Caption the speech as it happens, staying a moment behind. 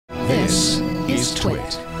This is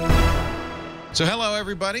TWiT. So hello,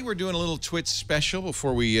 everybody. We're doing a little TWiT special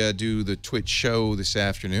before we do the TWiT show this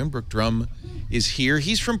afternoon. Brook Drumm is here.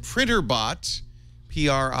 He's from Printrbot,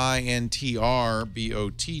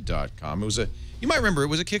 Printrbot.com. It was you might remember, it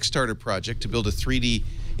was a Kickstarter project to build a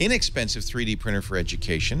inexpensive 3D printer for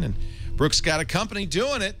education. And Brook's got a company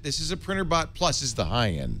doing it. This is a Printrbot Plus. This is the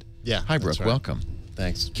high end. Yeah. Hi, Brook. Right. Welcome.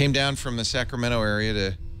 Thanks. Came down from the Sacramento area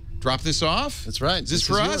to drop this off. That's right. Is this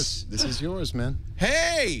for us? Yours. This is yours, man.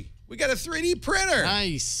 Hey, we got a 3D printer.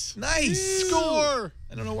 Nice. Nice. Score.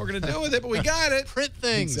 I don't know what we're going to do with it, but we got it. Print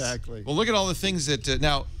things. Exactly. Well, look at all the things that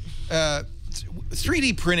now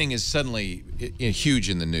 3D printing is suddenly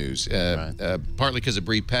huge in the news, partly because of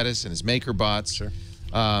Bree Pettis and his MakerBots, Sure.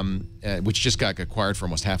 which just got acquired for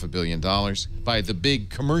almost $500 million by the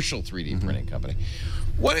big commercial 3D printing company.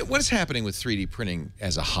 What is happening with 3D printing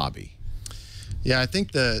as a hobby? Yeah, I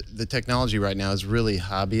think the technology right now is really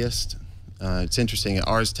hobbyist. It's interesting.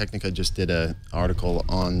 Ars Technica just did an article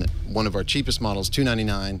on one of our cheapest models,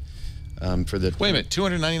 $299 for the. Wait a minute,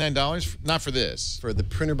 $299? Not for this. For the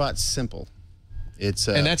Printrbot Simple. It's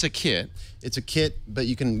and that's a kit. It's a kit, but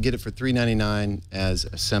you can get it for $399 as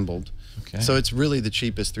assembled. Okay. So it's really the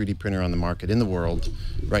cheapest 3D printer on the market in the world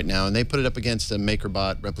right now, and they put it up against a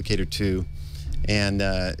MakerBot Replicator 2. And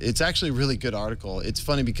it's actually a really good article. It's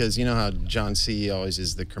funny because you know how John C. always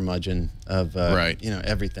is the curmudgeon of you know,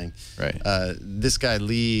 everything. Right. This guy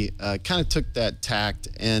Lee kind of took that tact,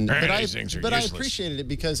 and but I appreciated it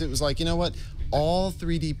because it was like, you know what, all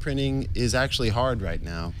 3D printing is actually hard right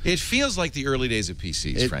now. It feels like the early days of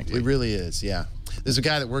PCs, frankly. It really is, yeah. There's a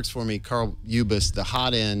guy that works for me, Carl Ubis. The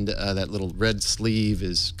hot end, that little red sleeve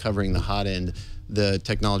is covering the hot end. The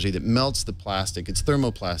technology that melts the plastic. It's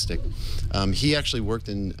thermoplastic. He actually worked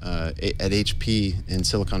at HP in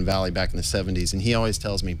Silicon Valley back in the 70s, and he always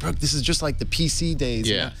tells me, Brook, this is just like the PC days.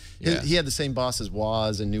 Yeah. You know? He had the same boss as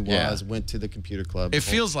Woz, and knew Woz, went to the computer club. It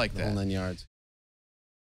feels like the whole 9 yards.